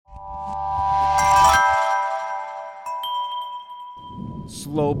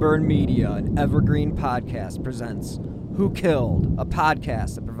Slow Burn Media, an evergreen podcast, presents Who Killed, a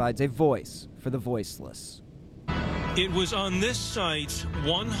podcast that provides a voice for the voiceless. It was on this site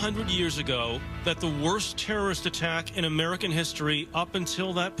 100 years ago that the worst terrorist attack in American history up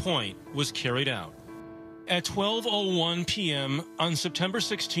until that point was carried out. At 12:01 p.m. on September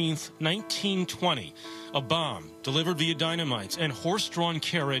 16, 1920, a bomb delivered via dynamite and horse-drawn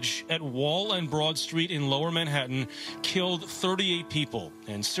carriage at Wall and Broad Street in Lower Manhattan killed 38 people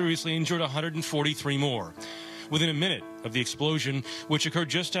and seriously injured 143 more. Within a minute of the explosion, which occurred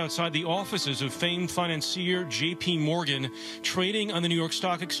just outside the offices of famed financier J.P. Morgan, trading on the New York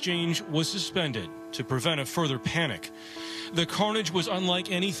Stock Exchange was suspended to prevent a further panic. The carnage was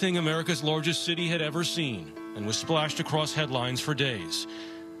unlike anything America's largest city had ever seen and was splashed across headlines for days.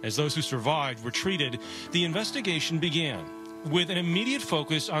 As those who survived were treated, the investigation began, with an immediate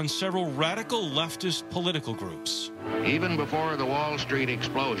focus on several radical leftist political groups. Even before the Wall Street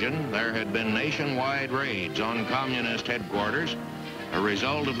explosion, there had been nationwide raids on communist headquarters, a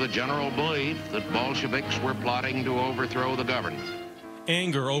result of the general belief that Bolsheviks were plotting to overthrow the government.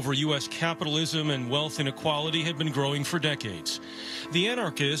 Anger over U.S. capitalism and wealth inequality had been growing for decades. The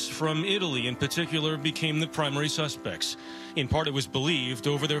anarchists from Italy in particular became the primary suspects. In part, it was believed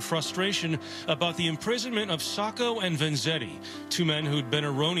over their frustration about the imprisonment of Sacco and Vanzetti, two men who'd been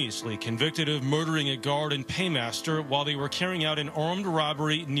erroneously convicted of murdering a guard and paymaster while they were carrying out an armed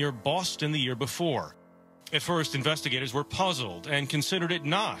robbery near Boston the year before. At first, investigators were puzzled and considered it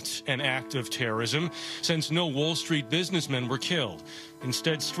not an act of terrorism, since no Wall Street businessmen were killed.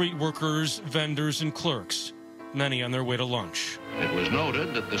 Instead, street workers, vendors, and clerks, many on their way to lunch. It was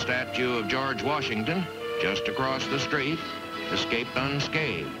noted that the statue of George Washington, just across the street, escaped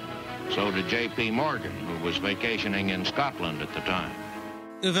unscathed. So did J.P. Morgan, who was vacationing in Scotland at the time.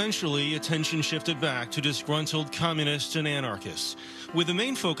 Eventually, attention shifted back to disgruntled communists and anarchists, with the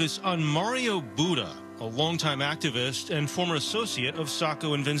main focus on Mario Buda, a longtime activist and former associate of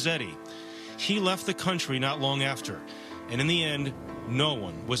Sacco and Vanzetti. He left the country not long after, and in the end, no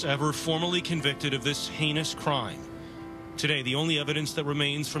one was ever formally convicted of this heinous crime. Today, the only evidence that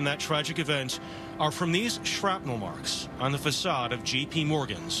remains from that tragic event are from these shrapnel marks on the facade of J.P.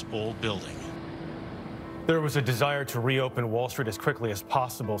 Morgan's old building. There was a desire to reopen Wall Street as quickly as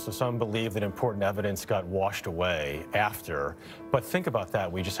possible, so some believe that important evidence got washed away after. But think about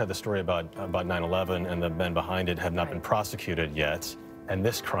that. We just had the story about 9/11, and the men behind it have not been prosecuted yet. And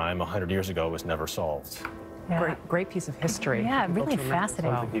this crime 100 years ago was never solved. Yeah. Great piece of history. Yeah, really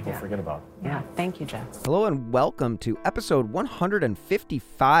fascinating. Something people forget about. Yeah, thank you, Jeff. Hello and welcome to episode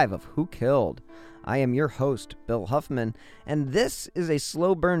 155 of Who Killed. I am your host, Bill Huffman, and this is a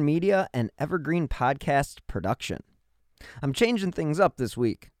Slow Burn Media and Evergreen Podcast production. I'm changing things up this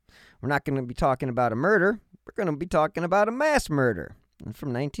week. We're not going to be talking about a murder. We're going to be talking about a mass murder. From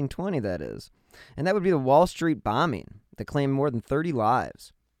 1920, that is. And that would be the Wall Street bombing that claimed more than 30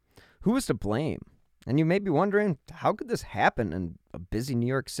 lives. Who was to blame? And you may be wondering, how could this happen in a busy New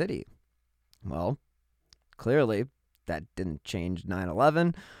York City? Well, clearly, that didn't change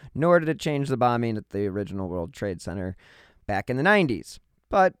 9/11, nor did it change the bombing at the original World Trade Center back in the 90s.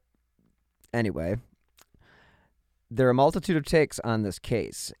 But anyway, there are a multitude of takes on this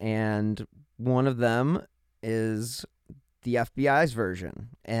case, and one of them is the FBI's version.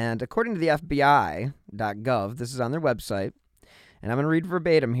 And according to the FBI.gov, this is on their website, and I'm going to read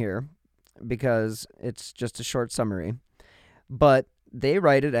verbatim here because it's just a short summary, but they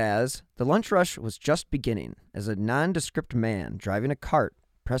write it as, the lunch rush was just beginning as a nondescript man driving a cart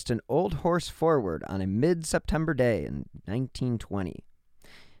pressed an old horse forward on a mid-September day in 1920.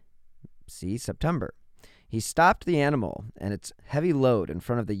 See, September. He stopped the animal and its heavy load in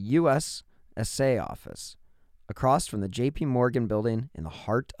front of the U.S.S.A. office, across from the J.P. Morgan building in the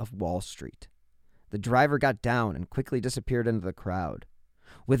heart of Wall Street. The driver got down and quickly disappeared into the crowd.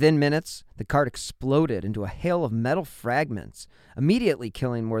 Within minutes, the cart exploded into a hail of metal fragments, immediately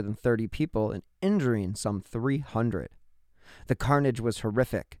killing more than 30 people and injuring some 300. The carnage was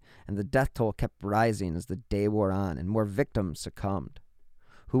horrific, and the death toll kept rising as the day wore on and more victims succumbed.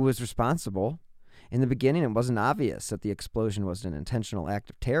 Who was responsible? In the beginning, it wasn't obvious that the explosion was an intentional act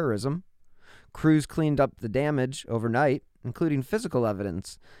of terrorism. Crews cleaned up the damage overnight, including physical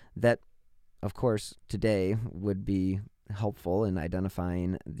evidence that, of course, today would be helpful in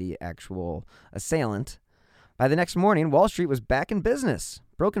identifying the actual assailant. By the next morning, Wall Street was back in business.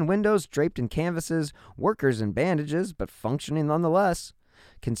 Broken windows draped in canvases, workers in bandages, but functioning nonetheless.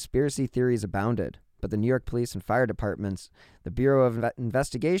 Conspiracy theories abounded, but the New York Police and Fire Departments, the Bureau of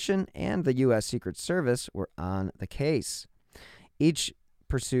Investigation, and the U.S. Secret Service were on the case. Each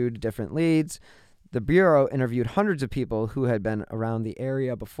pursued different leads. The Bureau interviewed hundreds of people who had been around the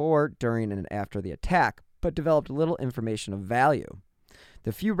area before, during, and after the attack, but developed little information of value.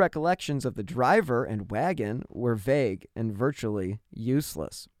 The few recollections of the driver and wagon were vague and virtually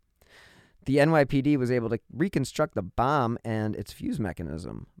useless. The NYPD was able to reconstruct the bomb and its fuse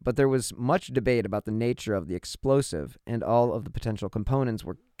mechanism, but there was much debate about the nature of the explosive, and all of the potential components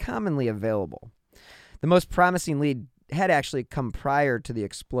were commonly available. The most promising lead had actually come prior to the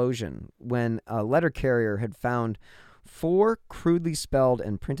explosion, when a letter carrier had found 4 crudely spelled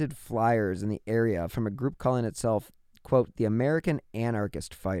and printed flyers in the area from a group calling itself, quote, the American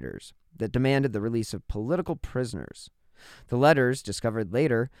Anarchist Fighters, that demanded the release of political prisoners. The letters, discovered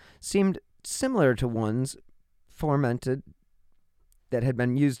later, seemed similar to ones fomented that had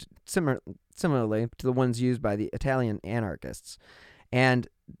been used similarly to the ones used by the Italian anarchists. And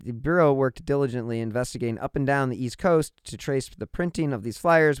the Bureau worked diligently investigating up and down the East Coast to trace the printing of these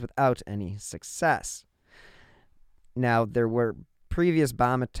flyers without any success. Now, there were previous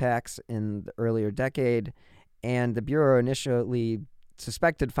bomb attacks in the earlier decade, and the Bureau initially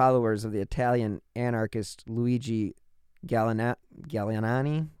suspected followers of the Italian anarchist Luigi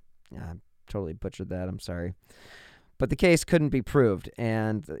Galliani. I totally butchered that, I'm sorry. But the case couldn't be proved,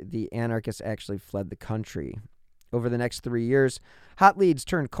 and the anarchists actually fled the country. Over the next 3 years, hot leads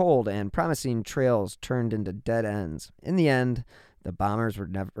turned cold and promising trails turned into dead ends. In the end, the bombers were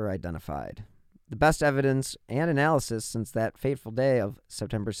never identified. The best evidence and analysis since that fateful day of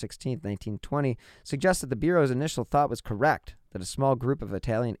September 16, 1920, suggests that the Bureau's initial thought was correct, that a small group of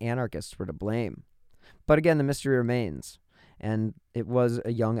Italian anarchists were to blame. But again, the mystery remains, and it was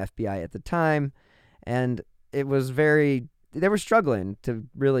a young FBI at the time, and it was they were struggling to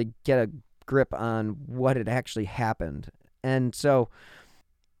really get a grip on what had actually happened. And so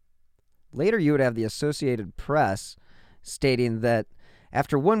later you would have the Associated Press stating that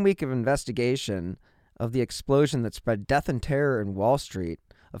after 1 week of investigation of the explosion that spread death and terror in Wall Street,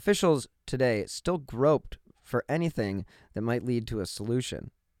 officials today still groped for anything that might lead to a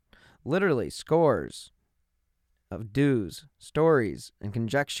solution. Literally, scores of dues, stories, and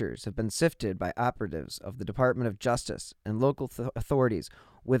conjectures have been sifted by operatives of the Department of Justice and local authorities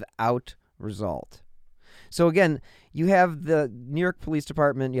without result. So again, you have the New York Police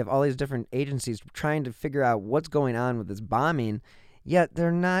Department, you have all these different agencies trying to figure out what's going on with this bombing, yet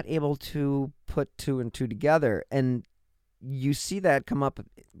they're not able to put 2 and 2 together. And you see that come up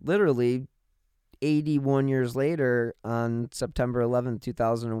literally 81 years later on September 11,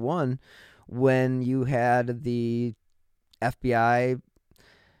 2001, when you had the FBI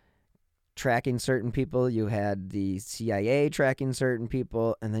tracking certain people, you had the CIA tracking certain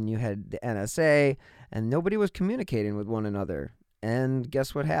people, and then you had the NSA, and nobody was communicating with one another. And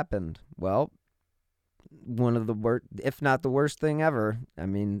guess what happened? Well, one of the worst, if not the worst thing ever. I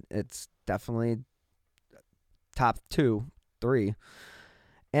mean, it's definitely top 2, 3.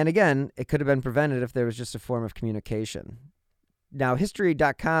 And again, it could have been prevented if there was just a form of communication. Now,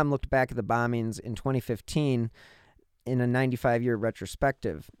 History.com looked back at the bombings in 2015 in a 95-year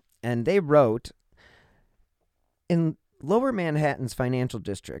retrospective, and they wrote, in Lower Manhattan's financial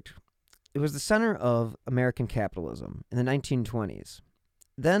district, it was the center of American capitalism in the 1920s.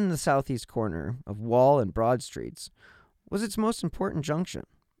 Then the southeast corner of Wall and Broad Streets was its most important junction.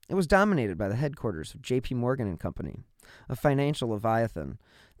 It was dominated by the headquarters of J.P. Morgan and Company, a financial leviathan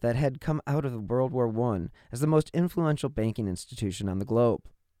that had come out of World War I as the most influential banking institution on the globe.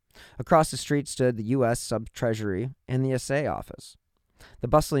 Across the street stood the U.S. Sub-Treasury and the SA office. The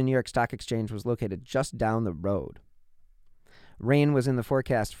bustling New York Stock Exchange was located just down the road. Rain was in the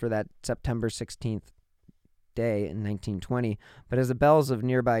forecast for that September 16th day in 1920, but as the bells of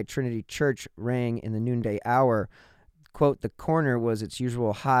nearby Trinity Church rang in the noonday hour, quote, the corner was its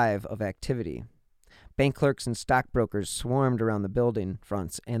usual hive of activity. Bank clerks and stockbrokers swarmed around the building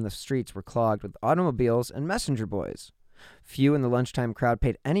fronts, and the streets were clogged with automobiles and messenger boys. Few in the lunchtime crowd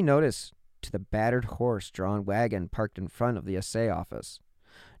paid any notice to the battered horse-drawn wagon parked in front of the SA office,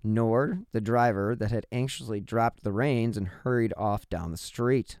 nor the driver that had anxiously dropped the reins and hurried off down the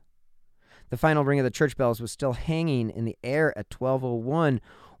street. The final ring of the church bells was still hanging in the air at 12:01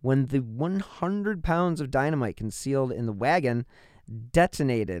 when the 100 pounds of dynamite concealed in the wagon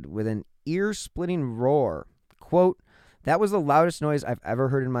detonated with an ear-splitting roar. Quote, that was the loudest noise I've ever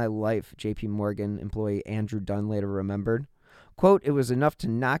heard in my life, J.P. Morgan employee Andrew Dunn later remembered. Quote, it was enough to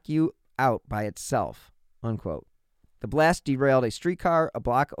knock you out by itself, unquote. The blast derailed a streetcar a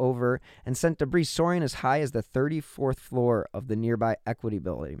block over and sent debris soaring as high as the 34th floor of the nearby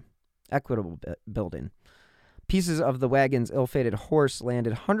Equitable building. Pieces of the wagon's ill-fated horse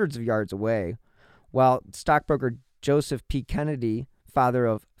landed hundreds of yards away, while stockbroker Joseph P. Kennedy, father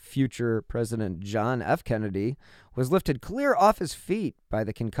of future President John F. Kennedy was lifted clear off his feet by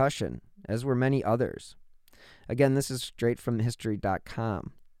the concussion, as were many others. Again, this is straight from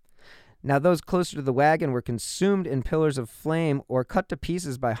history.com. Now, those closer to the wagon were consumed in pillars of flame or cut to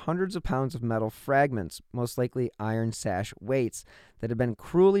pieces by hundreds of pounds of metal fragments, most likely iron sash weights, that had been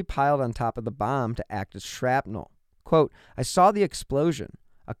cruelly piled on top of the bomb to act as shrapnel. Quote, I saw the explosion,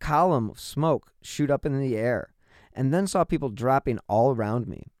 a column of smoke shoot up in the air, and then saw people dropping all around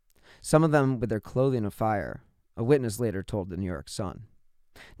me, some of them with their clothing afire, a witness later told the New York Sun.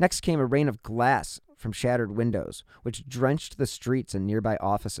 Next came a rain of glass from shattered windows, which drenched the streets and nearby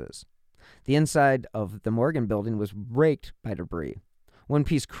offices. The inside of the Morgan building was raked by debris. One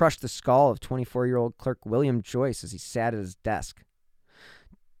piece crushed the skull of 24-year-old clerk William Joyce as he sat at his desk.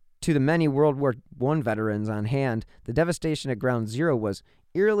 To the many World War I veterans on hand, the devastation at Ground Zero was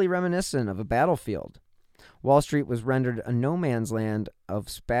eerily reminiscent of a battlefield. Wall Street was rendered a no-man's land of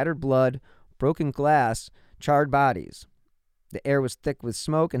spattered blood, broken glass, charred bodies. The air was thick with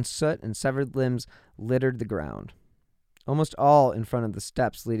smoke and soot, and severed limbs littered the ground. Almost all in front of the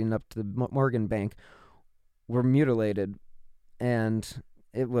steps leading up to the Morgan Bank were mutilated, and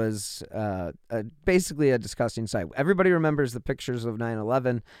it was basically a disgusting sight. Everybody remembers the pictures of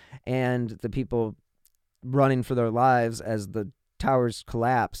 9/11 and the people running for their lives as the towers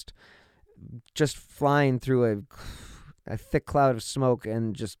collapsed, just flying through a thick cloud of smoke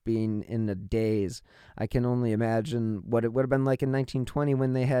and just being in a daze. I can only imagine what it would have been like in 1920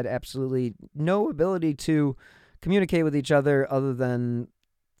 when they had absolutely no ability to communicate with each other than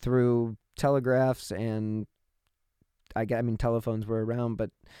through telegraphs, and I mean telephones were around,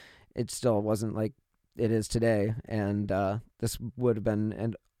 but it still wasn't like it is today. And this would have been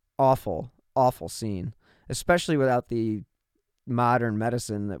an awful, awful scene, especially without the modern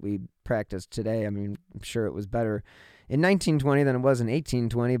medicine that we practice today. I mean, I'm sure it was better in 1920 than it was in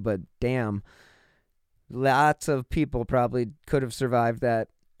 1820, but damn, lots of people probably could have survived that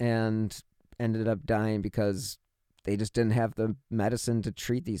and ended up dying because they just didn't have the medicine to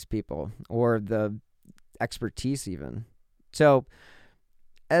treat these people, or the expertise even. So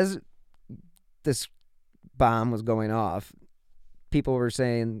as this bomb was going off, people were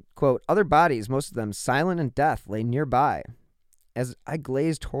saying, quote, other bodies, most of them silent in death, lay nearby. As I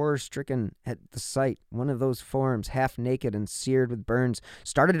glazed horror-stricken at the sight, one of those forms, half naked and seared with burns,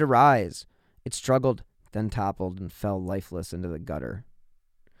 started to rise. It struggled, then toppled and fell lifeless into the gutter.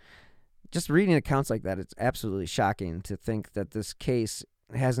 Just reading accounts like that, it's absolutely shocking to think that this case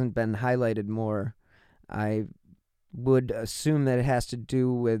hasn't been highlighted more. I would assume that it has to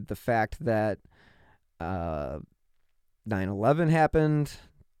do with the fact that 9/11 happened,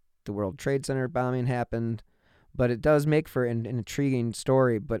 the World Trade Center bombing happened, but it does make for an intriguing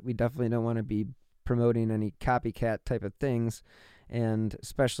story, but we definitely don't want to be promoting any copycat type of things, and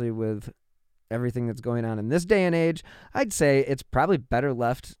especially with everything that's going on in this day and age, I'd say it's probably better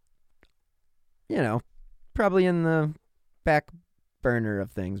left, probably in the back burner of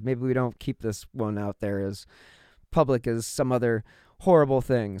things. Maybe we don't keep this one out there as public as some other horrible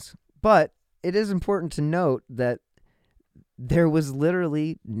things. But it is important to note that there was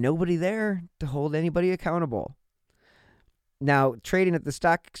literally nobody there to hold anybody accountable. Now, trading at the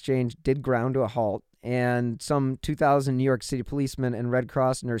stock exchange did ground to a halt, and some 2,000 New York City policemen and Red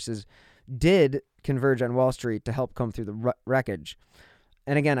Cross nurses did converge on Wall Street to help comb through the wreckage.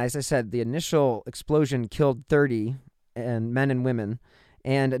 And again, as I said, the initial explosion killed 30 men and women,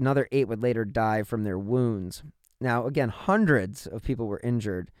 and another 8 would later die from their wounds. Now, again, hundreds of people were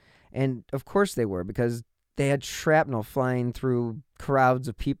injured, and of course they were, because they had shrapnel flying through crowds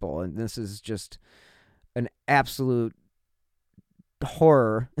of people, and this is just an absolute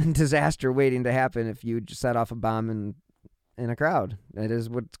horror and disaster waiting to happen if you just set off a bomb in a crowd. That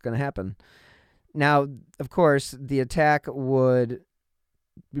is what's going to happen. Now, of course, the attack would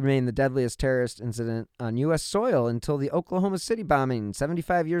remain the deadliest terrorist incident on U.S. soil until the Oklahoma City bombing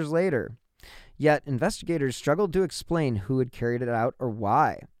 75 years later. Yet, investigators struggled to explain who had carried it out or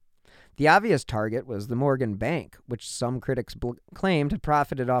why. The obvious target was the Morgan Bank, which some critics claimed had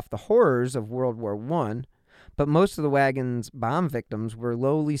profited off the horrors of World War I, but most of the wagon's bomb victims were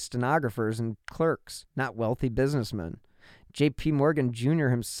lowly stenographers and clerks, not wealthy businessmen. J.P. Morgan Jr.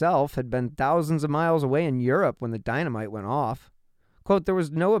 himself had been thousands of miles away in Europe when the dynamite went off. Quote, there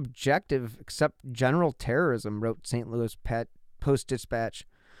was no objective except general terrorism, wrote St. Louis Post-Dispatch.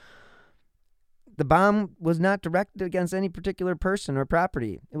 The bomb was not directed against any particular person or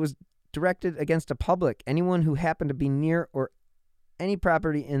property. It was directed against a public, anyone who happened to be near or any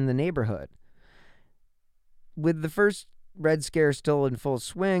property in the neighborhood. With the first Red Scare still in full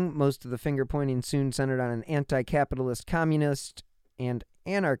swing, most of the finger-pointing soon centered on an anti-capitalist, communist, and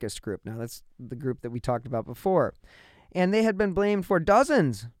anarchist group. Now, that's the group that we talked about before. And they had been blamed for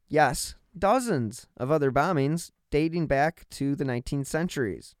dozens of other bombings dating back to the 19th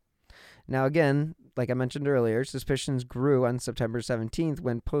centuries. Now, again, like I mentioned earlier, suspicions grew on September 17th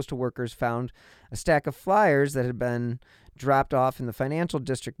when postal workers found a stack of flyers that had been dropped off in the financial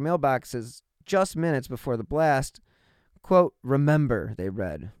district mailboxes just minutes before the blast. Quote, "Remember," they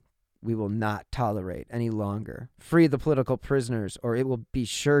read, "we will not tolerate any longer. Free the political prisoners, or it will be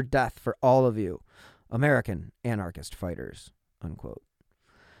sure death for all of you. American anarchist fighters," unquote.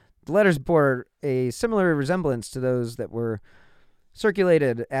 The letters bore a similar resemblance to those that were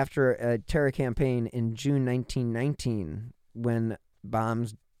circulated after a terror campaign in June 1919 when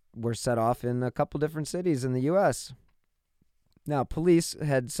bombs were set off in a couple different cities in the U.S. Now, police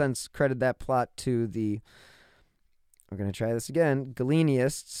had since credited that plot to the, we're going to try this again,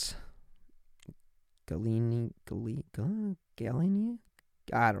 Galeniists. Galeni?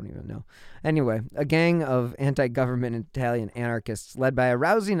 I don't even know. Anyway, a gang of anti-government Italian anarchists led by a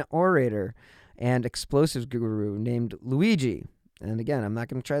rousing orator and explosives guru named Luigi. And again, I'm not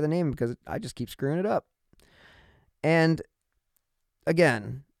going to try the name because I just keep screwing it up. And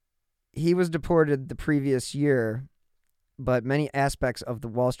again, he was deported the previous year, but many aspects of the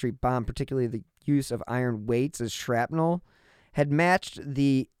Wall Street bomb, particularly the use of iron weights as shrapnel, had matched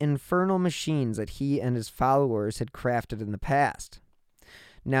the infernal machines that he and his followers had crafted in the past.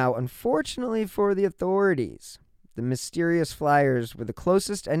 Now, unfortunately for the authorities, the mysterious flyers were the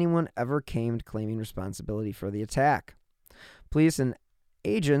closest anyone ever came to claiming responsibility for the attack. Police and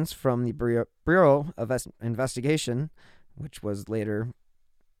agents from the Bureau of Investigation, which was later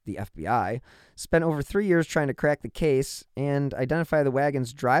the FBI, spent over 3 years trying to crack the case and identify the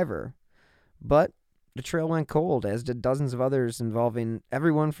wagon's driver. But the trail went cold, as did dozens of others involving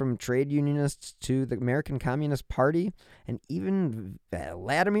everyone from trade unionists to the American Communist Party and even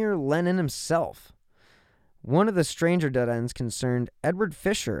Vladimir Lenin himself. One of the stranger dead ends concerned Edward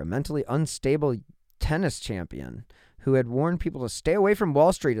Fisher, a mentally unstable tennis champion who had warned people to stay away from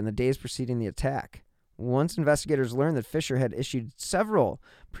Wall Street in the days preceding the attack. Once investigators learned that Fisher had issued several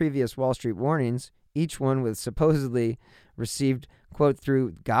previous Wall Street warnings, each one with supposedly received, quote,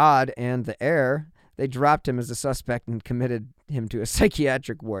 through God and the air, they dropped him as a suspect and committed him to a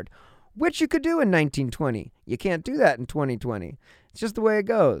psychiatric ward, which you could do in 1920. You can't do that in 2020. It's just the way it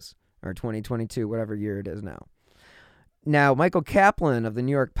goes, or 2022, whatever year it is now. Now, Michael Kaplan of the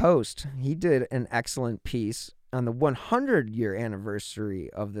New York Post, he did an excellent piece on the 100-year anniversary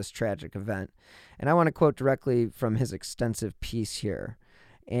of this tragic event. And I want to quote directly from his extensive piece here.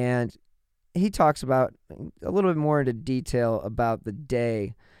 And he talks about a little bit more into detail about the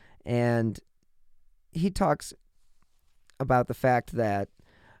day. And he talks about the fact that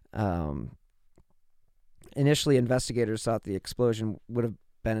initially investigators thought the explosion would have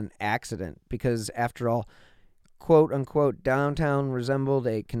been an accident because, after all, quote unquote, downtown resembled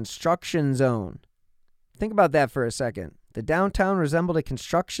a construction zone. Think about that for a second. The downtown resembled a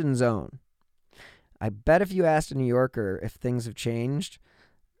construction zone. I bet if you asked a New Yorker if things have changed,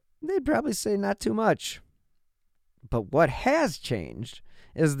 they'd probably say not too much. But what has changed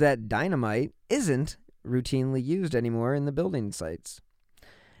is that dynamite isn't routinely used anymore in the building sites.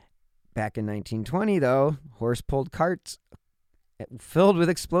 Back in 1920, though, horse-pulled carts filled with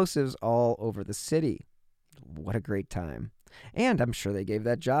explosives all over the city. What a great time. And I'm sure they gave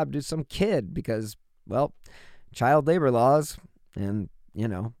that job to some kid because, well, child labor laws, and, you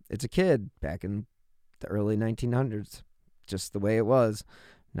know, it's a kid back in the early 1900s. Just the way it was.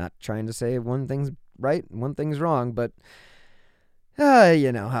 Not trying to say one thing's right and one thing's wrong, but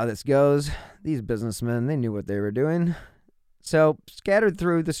you know how this goes. These businessmen, they knew what they were doing. So, scattered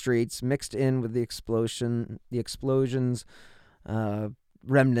through the streets, mixed in with the explosions,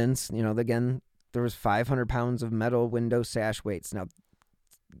 remnants, you know, again, there was 500 pounds of metal window sash weights. Now,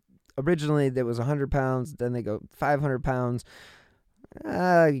 originally there was 100 pounds, then they go 500 pounds.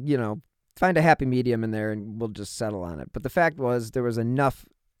 You know, find a happy medium in there and we'll just settle on it. But the fact was there was enough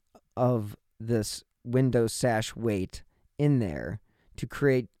of this window sash weight in there to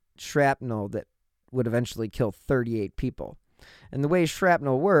create shrapnel that would eventually kill 38 people. And the way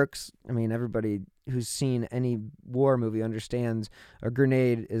shrapnel works, I mean, everybody who's seen any war movie understands a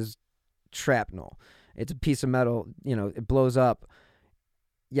grenade is shrapnel. It's a piece of metal, you know, it blows up.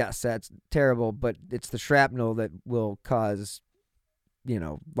 Yes, that's terrible, but it's the shrapnel that will cause, you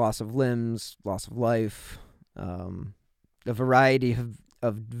know, loss of limbs, loss of life, a variety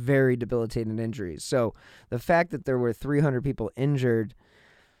of very debilitating injuries. So the fact that there were 300 people injured,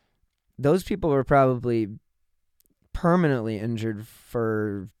 those people were probably permanently injured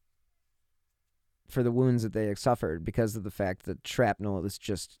for for the wounds that they suffered because of the fact that shrapnel is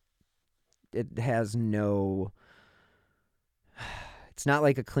just, it has no, it's not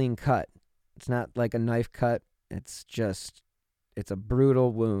like a clean cut. It's not like a knife cut. It's just, it's a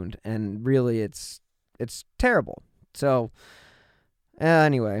brutal wound, and really it's terrible. So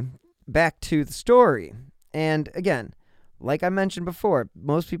anyway, back to the story. And again, like I mentioned before,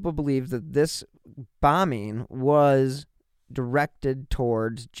 most people believe that this bombing was directed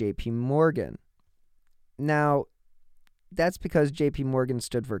towards J.P. Morgan. Now, that's because J.P. Morgan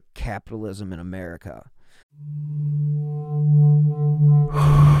stood for capitalism in America.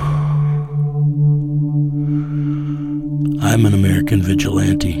 I'm an American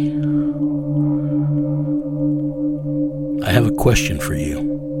vigilante. I have a question for you.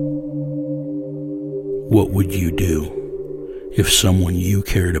 What would you do if someone you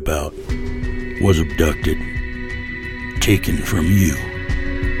cared about was abducted, taken from you?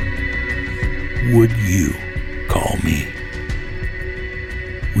 Would you call me?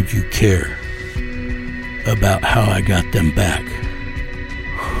 Would you care about how I got them back?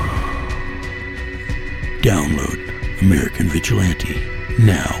 Download American Vigilante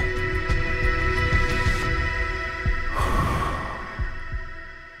now.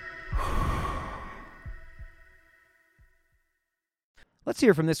 Let's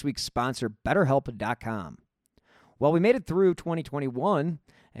hear from this week's sponsor, BetterHelp.com. Well, we made it through 2021,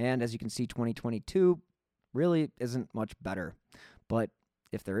 and as you can see, 2022 really isn't much better. But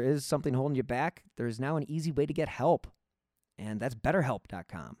if there is something holding you back, there is now an easy way to get help, and that's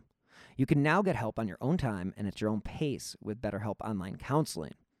BetterHelp.com. You can now get help on your own time and at your own pace with BetterHelp Online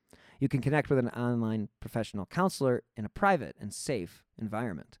Counseling. You can connect with an online professional counselor in a private and safe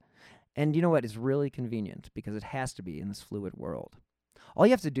environment. And you know what? It's really convenient because it has to be in this fluid world. All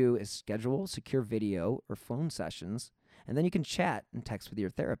you have to do is schedule secure video or phone sessions, and then you can chat and text with your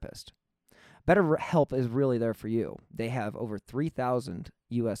therapist. BetterHelp is really there for you. They have over 3,000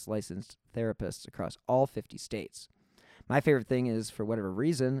 U.S. licensed therapists across all 50 states. My favorite thing is, for whatever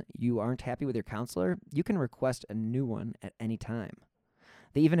reason you aren't happy with your counselor, you can request a new one at any time.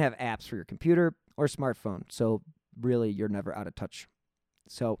 They even have apps for your computer or smartphone, so really you're never out of touch.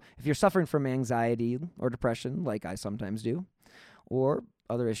 So if you're suffering from anxiety or depression, like I sometimes do, or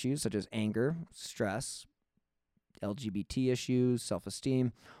other issues such as anger, stress, LGBT issues,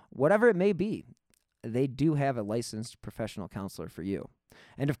 self-esteem, whatever it may be, they do have a licensed professional counselor for you.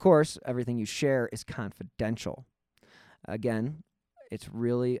 And of course, everything you share is confidential. Again, it's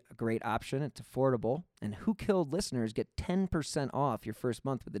really a great option. It's affordable. And Who Killed listeners get 10% off your first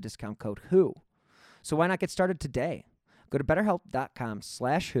month with the discount code WHO. So why not get started today? Go to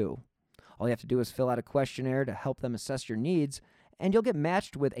BetterHelp.com/WHO. All you have to do is fill out a questionnaire to help them assess your needs, and you'll get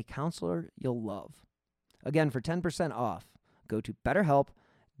matched with a counselor you'll love. Again, for 10% off, go to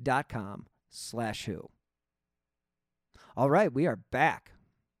BetterHelp.com/WHO. All right, we are back.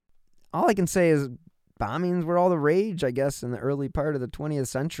 All I can say is bombings were all the rage, I guess, in the early part of the 20th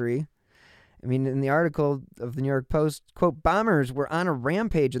century. I mean, in the article of the New York Post, quote, bombers were on a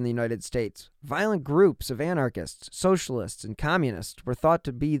rampage in the United States. Violent groups of anarchists, socialists, and communists were thought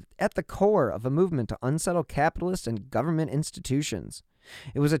to be at the core of a movement to unsettle capitalist and government institutions.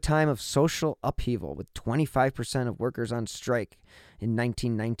 It was a time of social upheaval, with 25% of workers on strike in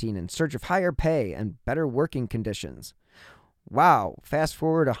 1919 in search of higher pay and better working conditions. Wow, fast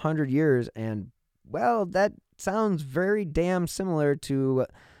forward 100 years, and, well, that sounds very damn similar to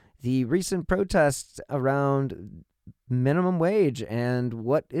the recent protests around minimum wage and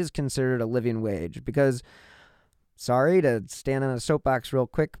what is considered a living wage. Because, sorry to stand on a soapbox real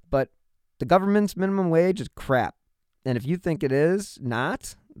quick, but the government's minimum wage is crap. And if you think it is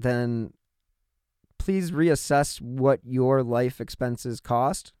not, then please reassess what your life expenses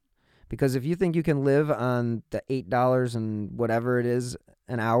cost. Because if you think you can live on the $8 and whatever it is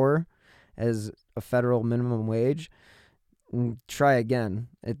an hour as a federal minimum wage, try again.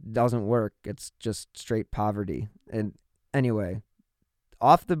 It doesn't work. It's just straight poverty. And anyway,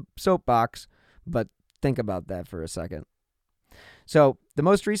 off the soapbox, but think about that for a second. So the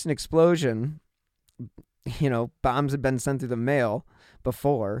most recent explosion, bombs had been sent through the mail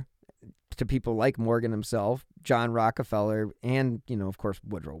before to people like Morgan himself, John Rockefeller, and, of course,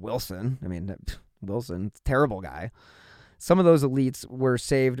 Woodrow Wilson. I mean, Wilson, terrible guy. Some of those elites were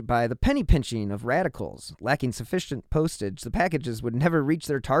saved by the penny pinching of radicals. Lacking sufficient postage, the packages would never reach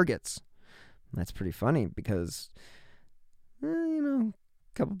their targets. That's pretty funny because, a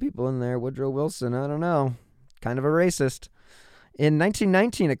couple people in there, Woodrow Wilson, I don't know, kind of a racist. In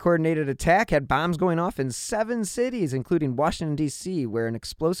 1919, a coordinated attack had bombs going off in 7 cities, including Washington, D.C., where an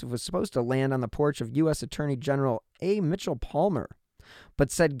explosive was supposed to land on the porch of U.S. Attorney General A. Mitchell Palmer.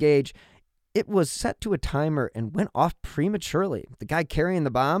 But said Gage, It was set to a timer and went off prematurely. The guy carrying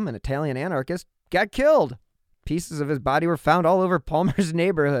the bomb, an Italian anarchist, got killed. Pieces of his body were found all over Palmer's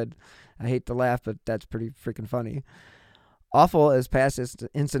neighborhood. I hate to laugh, but that's pretty freaking funny. Awful as past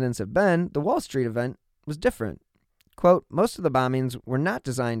incidents have been, the Wall Street event was different. Quote, most of the bombings were not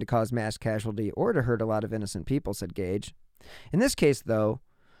designed to cause mass casualty or to hurt a lot of innocent people, said Gage. In this case, though,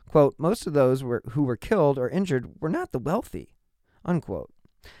 quote, most of those who were killed or injured were not the wealthy, unquote.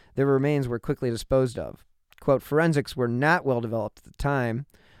 Their remains were quickly disposed of. Quote, forensics were not well developed at the time.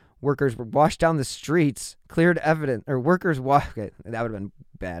 Workers were washed down the streets, cleared evidence, or workers okay, that would have been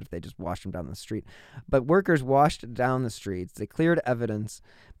bad if they just washed them down the street. But workers washed down the streets. They cleared evidence.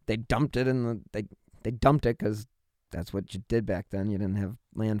 They dumped it they dumped it because that's what you did back then. You didn't have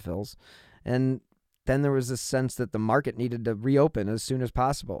landfills. And then there was this sense that the market needed to reopen as soon as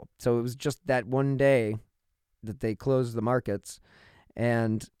possible. So it was just that one day that they closed the markets.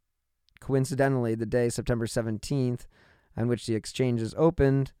 And coincidentally, the day, September 17th, on which the exchanges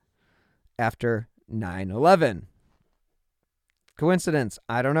opened after 9/11. Coincidence?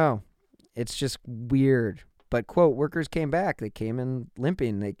 I don't know. It's just weird. But, quote, workers came back. They came in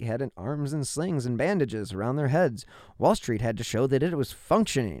limping. They had arms and slings and bandages around their heads. Wall Street had to show that it was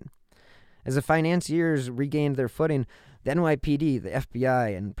functioning. As the financiers regained their footing, the NYPD, the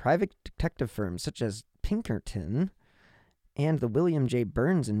FBI, and private detective firms such as Pinkerton and the William J.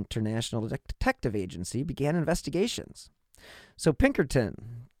 Burns International Detective Agency began investigations. So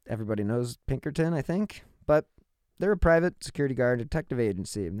Pinkerton, everybody knows Pinkerton, I think, but they're a private security guard detective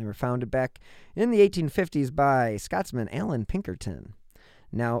agency, and they were founded back in the 1850s by Scotsman Alan Pinkerton.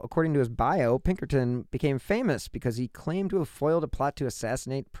 Now, according to his bio, Pinkerton became famous because he claimed to have foiled a plot to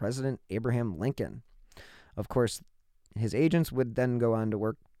assassinate President Abraham Lincoln. Of course, his agents would then go on to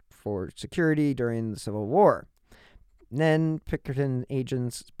work for security during the Civil War. Then Pinkerton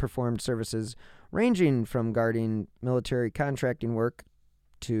agents performed services ranging from guarding military contracting work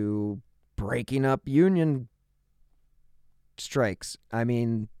to breaking up union strikes. I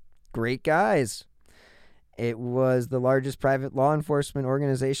mean, great guys. It was the largest private law enforcement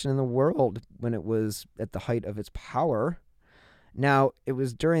organization in the world when it was at the height of its power. Now, it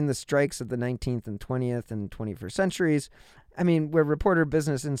was during the strikes of the 19th and 20th and 21st centuries, where reporter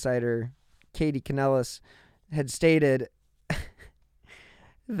Business Insider Katie Canellis had stated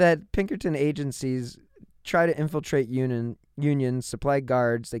that Pinkerton agencies try to infiltrate unions, supply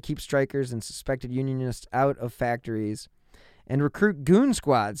guards, they keep strikers and suspected unionists out of factories, and recruit goon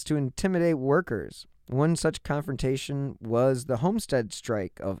squads to intimidate workers. One such confrontation was the Homestead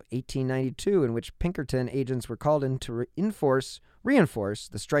Strike of 1892, in which Pinkerton agents were called in to reinforce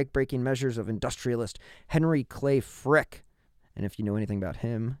the strike-breaking measures of industrialist Henry Clay Frick. And if you know anything about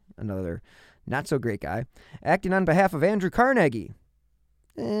him, another not-so-great guy, acting on behalf of Andrew Carnegie.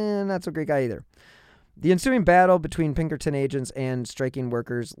 Not-so-great guy either. The ensuing battle between Pinkerton agents and striking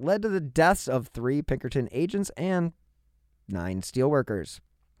workers led to the deaths of 3 Pinkerton agents and 9 steelworkers.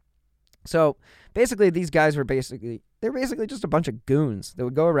 So basically, these guys were basically just a bunch of goons that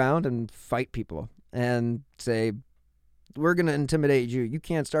would go around and fight people and say, we're going to intimidate you. You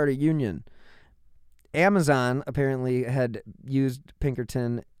can't start a union. Amazon apparently had used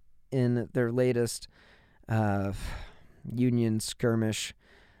Pinkerton in their latest union skirmish.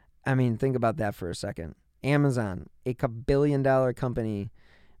 Think about that for a second. Amazon, a billion-dollar company,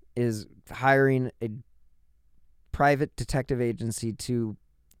 is hiring a private detective agency to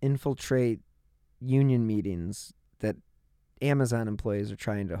infiltrate union meetings that Amazon employees are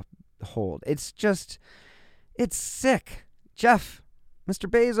trying to hold. It's sick. Jeff, Mr.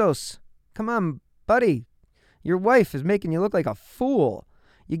 Bezos, come on, buddy. Your wife is making you look like a fool.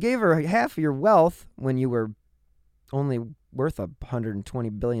 You gave her half of your wealth when you were only worth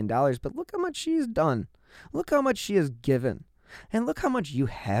 $120 billion, but look how much she's done. Look how much she has given. And look how much you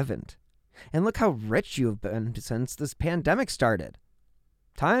haven't. And look how rich you have been since this pandemic started.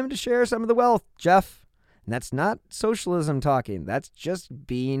 Time to share some of the wealth, Jeff. And that's not socialism talking. That's just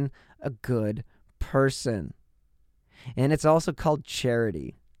being a good person. And it's also called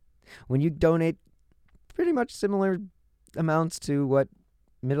charity. When you donate pretty much similar amounts to what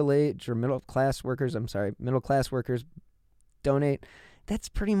middle class workers donate, that's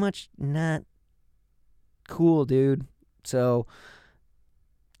pretty much not cool, dude. So,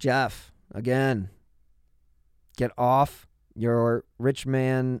 Jeff, again, get off your rich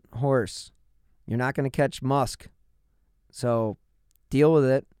man horse. You're not going to catch Musk. So deal with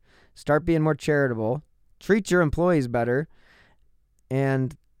it. Start being more charitable. Treat your employees better.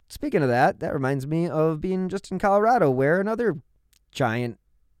 And speaking of that reminds me of being just in Colorado, where another giant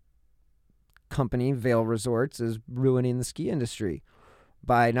company, Vail Resorts, is ruining the ski industry.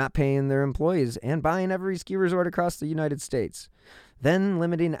 by not paying their employees and buying every ski resort across the United States, then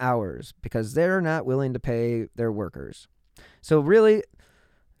limiting hours because they're not willing to pay their workers. So really,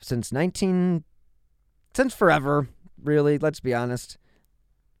 since forever, really, let's be honest,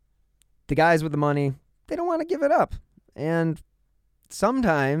 the guys with the money, they don't want to give it up. And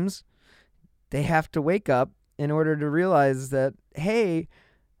sometimes they have to wake up in order to realize that, hey,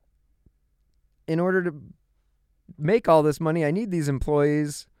 in order to make all this money, I need these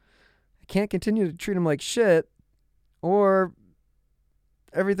employees. I can't continue to treat them like shit, or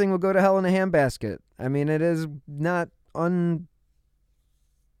everything will go to hell in a handbasket. I mean, it is not unbelievable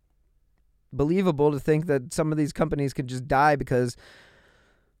to think that some of these companies could just die because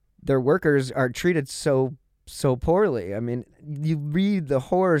their workers are treated so poorly. I mean, you read the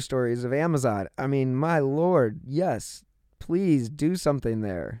horror stories of Amazon. I mean, my Lord, yes, please do something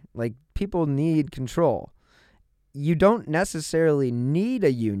there. Like, people need control. You don't necessarily need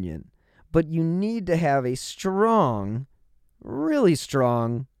a union, but you need to have a strong, really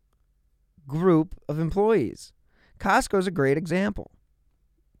strong group of employees. Costco's a great example.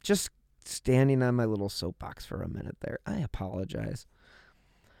 Just standing on my little soapbox for a minute there. I apologize.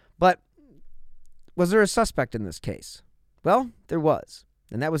 But was there a suspect in this case? Well, there was,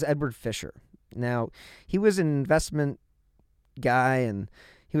 and that was Edward Fisher. Now, he was an investment guy, and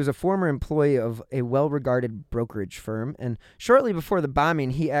he was a former employee of a well-regarded brokerage firm, and shortly before the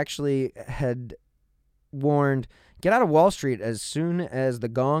bombing, he actually had warned, get out of Wall Street as soon as the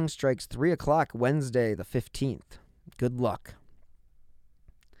gong strikes 3 o'clock Wednesday the 15th. Good luck.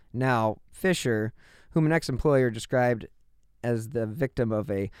 Now, Fisher, whom an ex-employer described as the victim of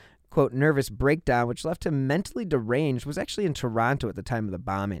a, quote, nervous breakdown, which left him mentally deranged, was actually in Toronto at the time of the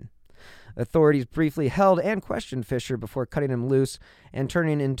bombing. Authorities briefly held and questioned Fisher before cutting him loose and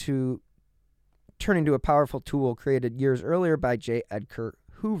turning into a powerful tool created years earlier by J. Edgar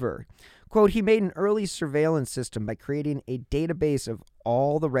Hoover. Quote, he made an early surveillance system by creating a database of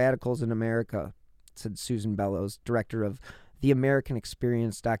all the radicals in America, said Susan Bellows, director of the American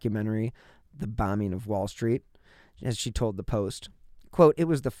Experience documentary, The Bombing of Wall Street, as she told the Post. Quote, it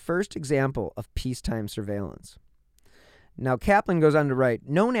was the first example of peacetime surveillance. Now, Kaplan goes on to write,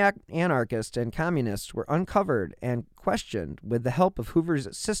 known anarchists and communists were uncovered and questioned with the help of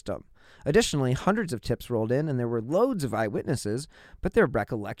Hoover's system. Additionally, hundreds of tips rolled in, and there were loads of eyewitnesses, but their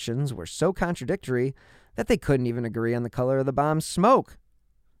recollections were so contradictory that they couldn't even agree on the color of the bomb's smoke.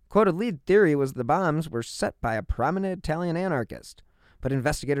 Quoted lead theory was the bombs were set by a prominent Italian anarchist, but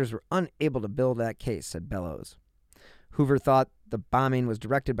investigators were unable to build that case, said Bellows. Hoover thought the bombing was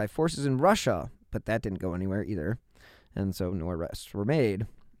directed by forces in Russia, but that didn't go anywhere either, and so no arrests were made.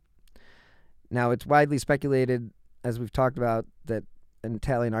 Now, it's widely speculated, as we've talked about, that an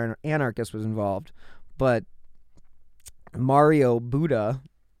Italian anarchist was involved, but Mario Buda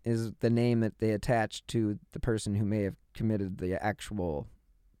is the name that they attached to the person who may have committed the actual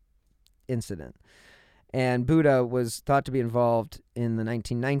incident. And Buda was thought to be involved in the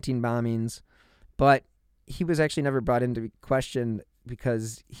 1919 bombings, but he was actually never brought into question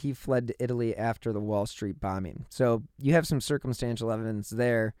because he fled to Italy after the Wall Street bombing. So you have some circumstantial evidence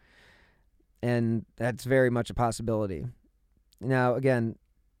there, and that's very much a possibility. Now, again,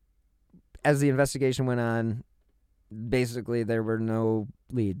 as the investigation went on, basically there were no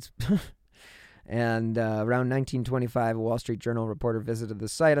leads. And around 1925, a Wall Street Journal reporter visited the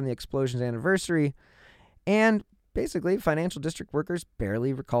site on the explosion's anniversary, and basically financial district workers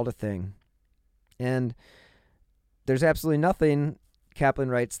barely recalled a thing. And there's absolutely nothing, Kaplan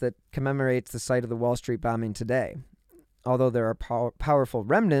writes, that commemorates the site of the Wall Street bombing today. Although there are powerful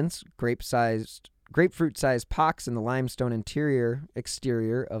remnants, grapefruit-sized pocks in the limestone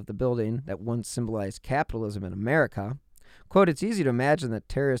exterior of the building that once symbolized capitalism in America. Quote, it's easy to imagine that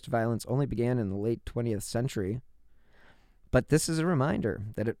terrorist violence only began in the late 20th century, but this is a reminder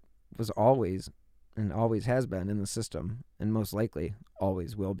that it was always and always has been in the system, and most likely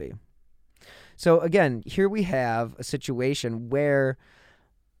always will be. So again, here we have a situation where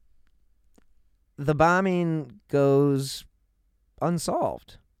the bombing goes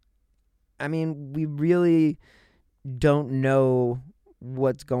unsolved. I mean, we really don't know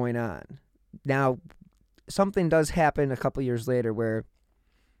what's going on. Now, something does happen a couple years later where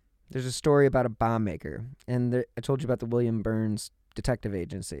there's a story about a bomb maker. And I told you about the William Burns Detective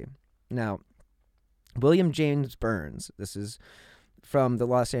Agency. Now, William James Burns, this is from the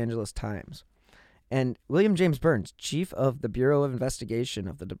Los Angeles Times. And William James Burns, chief of the Bureau of Investigation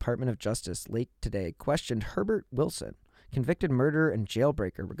of the Department of Justice, late today questioned Herbert Wilson, convicted murderer and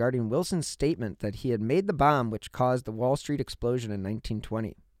jailbreaker, regarding Wilson's statement that he had made the bomb which caused the Wall Street explosion in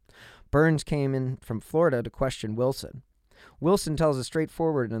 1920. Burns came in from Florida to question Wilson. Wilson tells a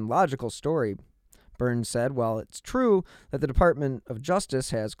straightforward and logical story. Burns said, while it's true that the Department of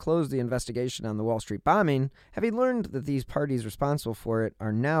Justice has closed the investigation on the Wall Street bombing, having learned that these parties responsible for it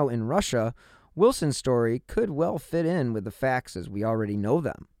are now in Russia, Wilson's story could well fit in with the facts as we already know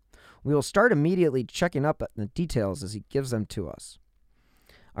them. We will start immediately checking up on the details as he gives them to us.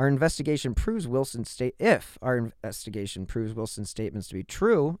 If our investigation proves Wilson's statements to be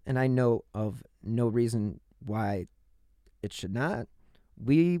true, and I know of no reason why it should not,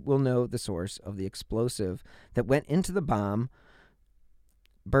 we will know the source of the explosive that went into the bomb.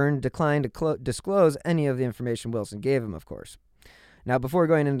 Byrne declined to disclose any of the information Wilson gave him, of course. Now, before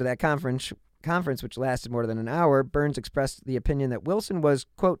going into that conference, which lasted more than an hour, Burns expressed the opinion that Wilson was,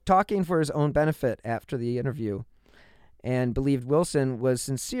 quote, talking for his own benefit after the interview, and believed Wilson was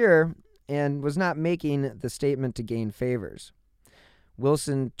sincere and was not making the statement to gain favors.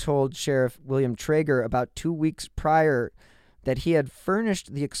 Wilson told Sheriff William Traeger about 2 weeks prior that he had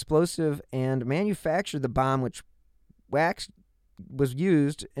furnished the explosive and manufactured the bomb which was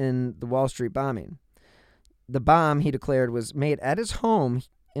used in the Wall Street bombing. The bomb, he declared, was made at his home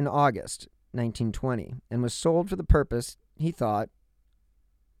in August 1920 and was sold for the purpose, he thought,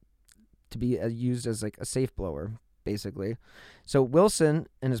 to be used as like a safe blower, basically. So Wilson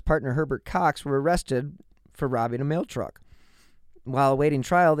and his partner Herbert Cox were arrested for robbing a mail truck. While awaiting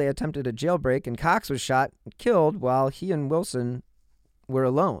trial, they attempted a jailbreak, and Cox was shot and killed while he and Wilson were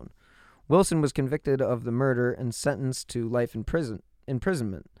alone. Wilson was convicted of the murder and sentenced to life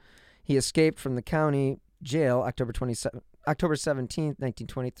imprisonment. He escaped from the county jail October 17,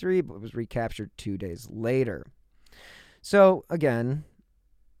 1923, but was recaptured 2 days later. So, again,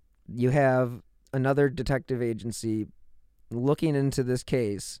 you have another detective agency looking into this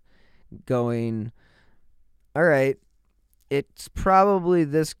case, going, all right, it's probably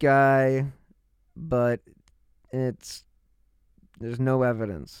this guy, but there's no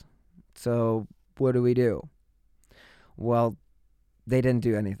evidence. So what do we do? Well, they didn't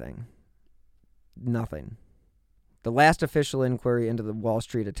do anything. Nothing. The last official inquiry into the Wall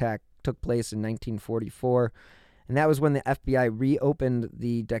Street attack took place in 1944, and that was when the FBI reopened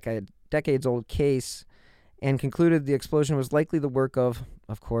the decades-old case and concluded the explosion was likely the work of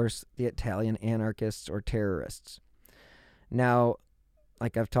course, the Italian anarchists or terrorists. Now,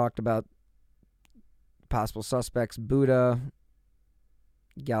 like I've talked about, possible suspects, Buda,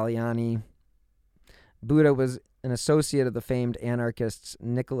 Galliani. Buda was an associate of the famed anarchists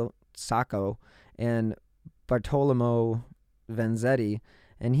Niccolo Sacco and Bartolomeo Vanzetti,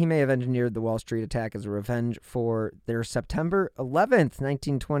 and he may have engineered the Wall Street attack as a revenge for their September 11th,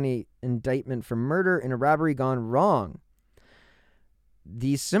 1920 indictment for murder in a robbery gone wrong.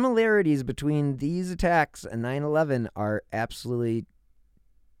 The similarities between these attacks and 9/11 are absolutely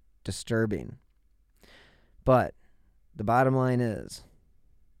disturbing. But the bottom line is,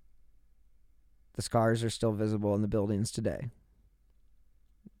 the scars are still visible in the buildings today.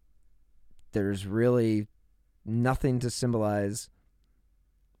 There's really nothing to symbolize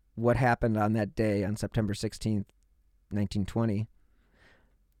what happened on that day on September 16th, 1920.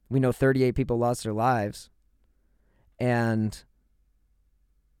 We know 38 people lost their lives, and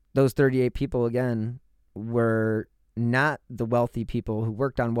those 38 people, again, were not the wealthy people who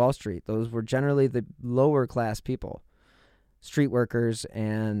worked on Wall Street. Those were generally the lower class people, street workers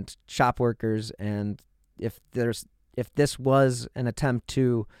and shop workers. And if this was an attempt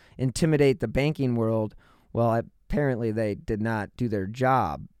to intimidate the banking world, well, apparently they did not do their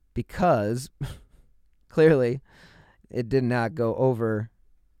job, because clearly it did not go over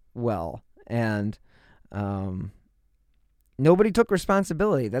well. And nobody took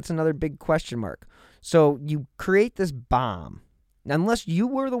responsibility. That's another big question mark. So you create this bomb. Unless you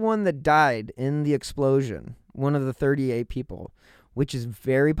were the one that died in the explosion, one of the 38 people, which is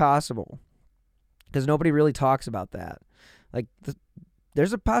very possible, because nobody really talks about that. Like,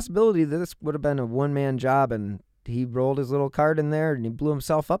 there's a possibility that this would have been a one-man job, and he rolled his little card in there and he blew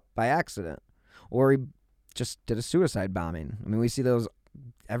himself up by accident. Or he just did a suicide bombing. I mean, we see those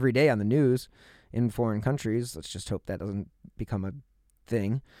every day on the news in foreign countries. Let's just hope that doesn't become a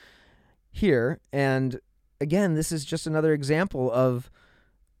thing here. And again, this is just another example of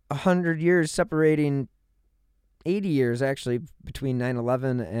 100 years separating, 80 years actually, between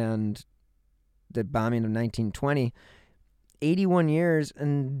 9/11 and the bombing of 1920. 81 years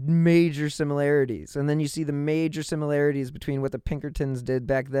and major similarities. And then you see the major similarities between what the Pinkertons did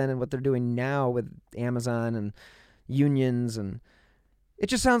back then and what they're doing now with Amazon and unions. And it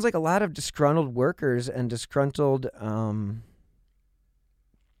just sounds like a lot of disgruntled workers and disgruntled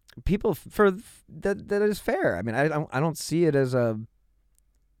people for that is fair. I mean, I don't see it as I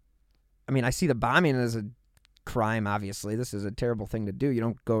see the bombing as a crime, obviously. This is a terrible thing to do. You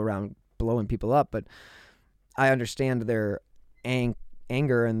don't go around blowing people up, but I understand their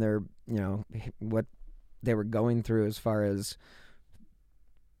anger and their, what they were going through as far as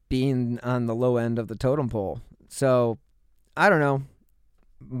being on the low end of the totem pole. So, I don't know.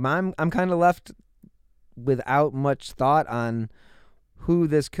 I'm kind of left without much thought on who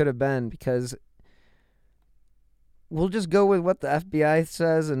this could have been, because we'll just go with what the FBI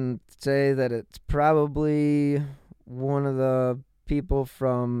says and say that it's probably one of the people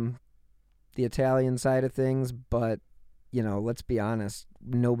from the Italian side of things. But, let's be honest.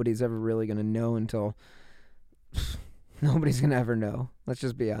 Nobody's ever really going to know until... Nobody's going to ever know. Let's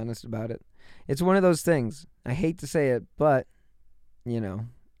just be honest about it. It's one of those things. I hate to say it, but,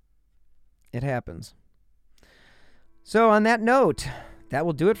 it happens. So on that note, that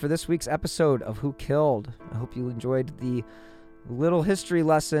will do it for this week's episode of Who Killed. I hope you enjoyed the little history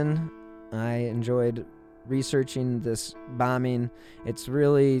lesson. I enjoyed researching this bombing. It's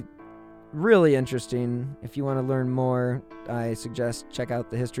really, really interesting. If you want to learn more, I suggest check out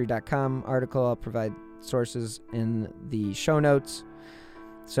the history.com article. I'll provide sources in the show notes.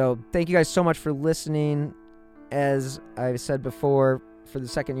 So thank you guys so much for listening. As I've said before, for the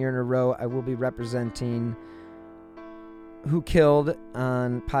second year in a row, I will be representing Who Killed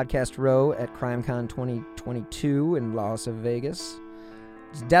on Podcast Row at CrimeCon 2022 in Las Vegas.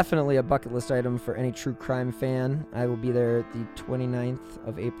 It's definitely a bucket list item for any true crime fan. I will be there the 29th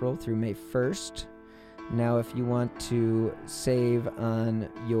of April through May 1st. Now, if you want to save on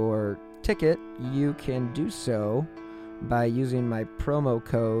your ticket, you can do so by using my promo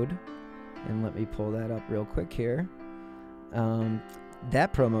code. And let me pull that up real quick here.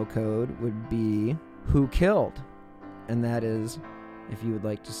 That promo code would be Who Killed. And that is if you would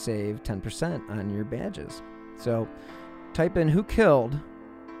like to save 10% on your badges. So type in Who Killed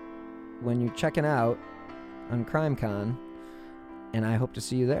when you're checking out on CrimeCon, and I hope to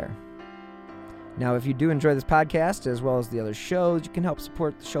see you there. Now, if you do enjoy this podcast as well as the other shows, you can help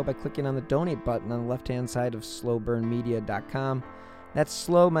support the show by clicking on the donate button on the left-hand side of slowburnmedia.com. That's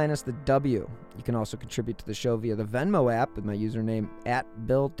slow minus the W. You can also contribute to the show via the Venmo app with my username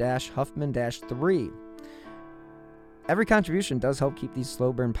 @Bill-Huffman-3. Every contribution does help keep these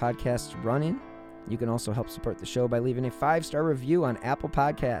Slow Burn podcasts running. You can also help support the show by leaving a 5-star review on Apple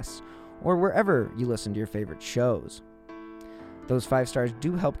Podcasts or wherever you listen to your favorite shows. Those 5 stars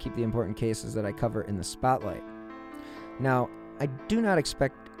do help keep the important cases that I cover in the spotlight. Now, I do not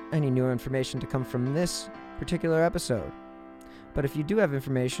expect any new information to come from this particular episode. But if you do have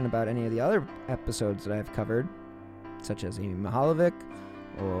information about any of the other episodes that I've covered, such as Amy Mihaljevic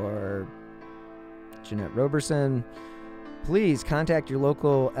or Jeanette Roberson, please contact your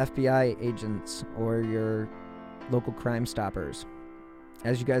local FBI agents or your local Crime Stoppers.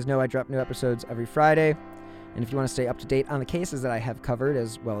 As you guys know, I drop new episodes every Friday. And if you want to stay up to date on the cases that I have covered,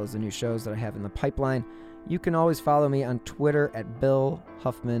 as well as the new shows that I have in the pipeline, you can always follow me on Twitter at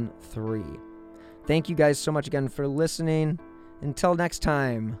BillHuffman3. Thank you guys so much again for listening. Until next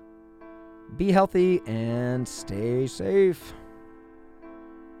time, be healthy and stay safe.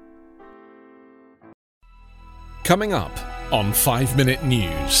 Coming up on 5 Minute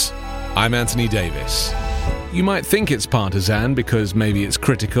News, I'm Anthony Davis. You might think it's partisan because maybe it's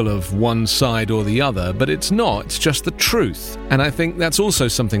critical of one side or the other, but it's not. It's just the truth. And I think that's also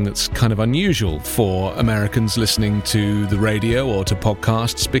something that's kind of unusual for Americans listening to the radio or to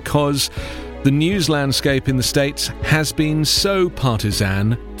podcasts, because the news landscape in the States has been so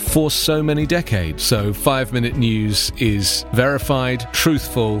partisan for so many decades. So 5 Minute News is verified,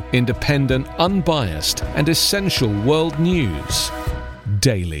 truthful, independent, unbiased, and essential world news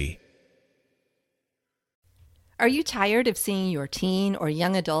daily. Are you tired of seeing your teen or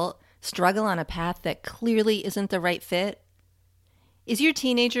young adult struggle on a path that clearly isn't the right fit? Is your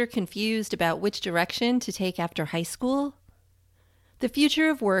teenager confused about which direction to take after high school? The future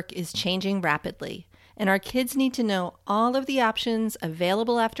of work is changing rapidly, and our kids need to know all of the options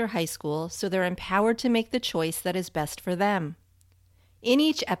available after high school so they're empowered to make the choice that is best for them. In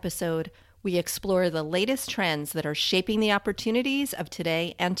each episode, we explore the latest trends that are shaping the opportunities of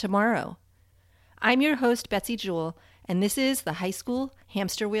today and tomorrow. I'm your host, Betsy Jewell, and this is the High School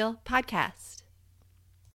Hamster Wheel Podcast.